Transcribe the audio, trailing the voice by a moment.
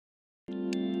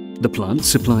The plant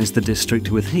supplies the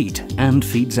district with heat and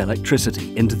feeds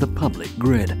electricity into the public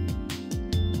grid.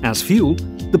 As fuel,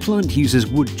 the plant uses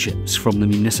wood chips from the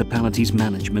municipality's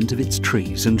management of its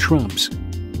trees and shrubs.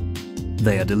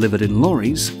 They are delivered in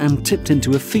lorries and tipped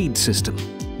into a feed system,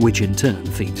 which in turn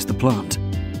feeds the plant.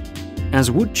 As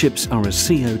wood chips are a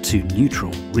CO2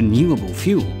 neutral, renewable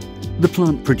fuel, the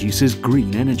plant produces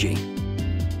green energy.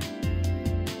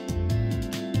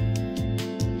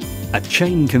 A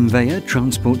chain conveyor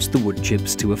transports the wood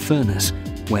chips to a furnace,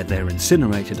 where they're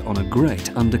incinerated on a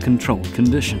grate under controlled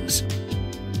conditions.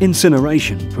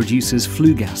 Incineration produces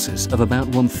flue gases of about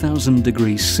 1000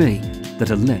 degrees C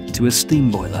that are led to a steam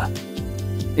boiler.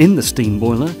 In the steam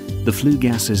boiler, the flue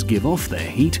gases give off their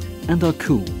heat and are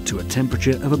cooled to a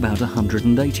temperature of about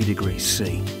 180 degrees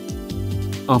C.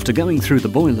 After going through the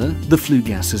boiler, the flue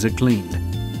gases are cleaned.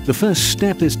 The first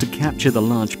step is to capture the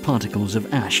large particles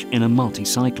of ash in a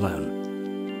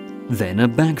multi-cyclone. Then a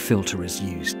bag filter is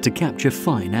used to capture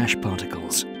fine ash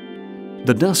particles.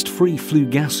 The dust-free flue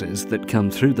gases that come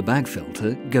through the bag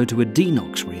filter go to a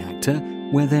denox reactor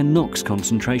where their NOx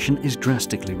concentration is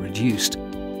drastically reduced.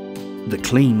 The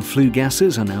clean flue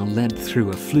gases are now led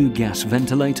through a flue gas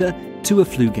ventilator to a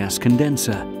flue gas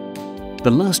condenser. The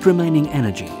last remaining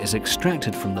energy is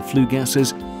extracted from the flue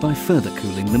gases by further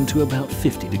cooling them to about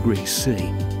 50 degrees C.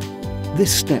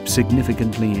 This step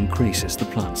significantly increases the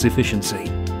plant's efficiency.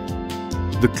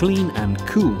 The clean and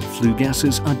cool flue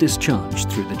gases are discharged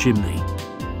through the chimney.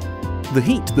 The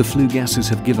heat the flue gases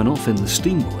have given off in the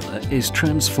steam boiler is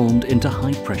transformed into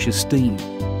high-pressure steam,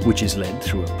 which is led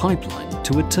through a pipeline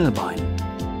to a turbine.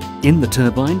 In the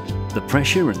turbine, the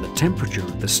pressure and the temperature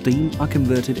of the steam are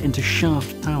converted into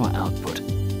shaft power output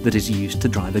that is used to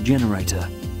drive a generator.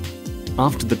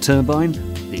 After the turbine,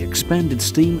 the expanded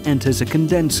steam enters a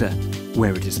condenser,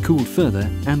 where it is cooled further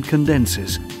and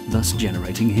condenses, thus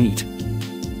generating heat.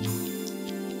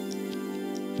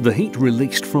 The heat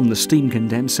released from the steam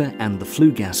condenser and the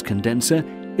flue gas condenser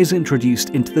is introduced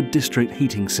into the district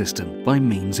heating system by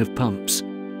means of pumps.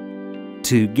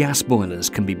 2 gas boilers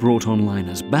can be brought online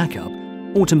as backup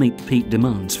or to meet peak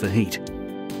demands for heat.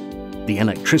 The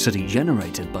electricity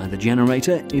generated by the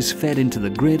generator is fed into the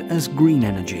grid as green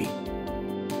energy.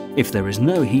 If there is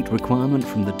no heat requirement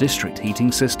from the district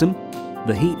heating system,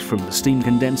 the heat from the steam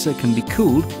condenser can be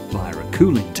cooled via a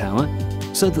cooling tower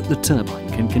so that the turbine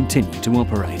can continue to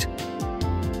operate.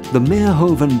 The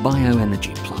Meerhoven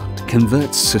Bioenergy plant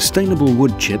converts sustainable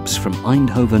wood chips from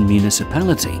Eindhoven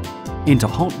municipality into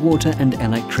hot water and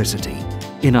electricity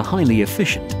in a highly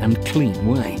efficient and clean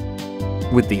way.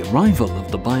 With the arrival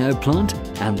of the bioplant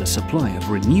and the supply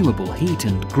of renewable heat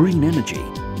and green energy,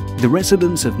 the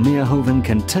residents of Meerhoven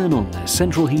can turn on their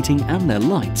central heating and their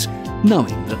lights,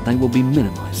 knowing that they will be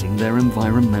minimising their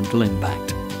environmental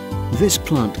impact. This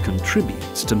plant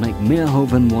contributes to make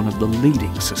Meerhoven one of the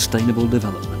leading sustainable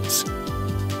developments.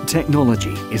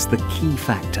 Technology is the key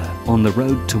factor on the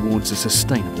road towards a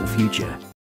sustainable future.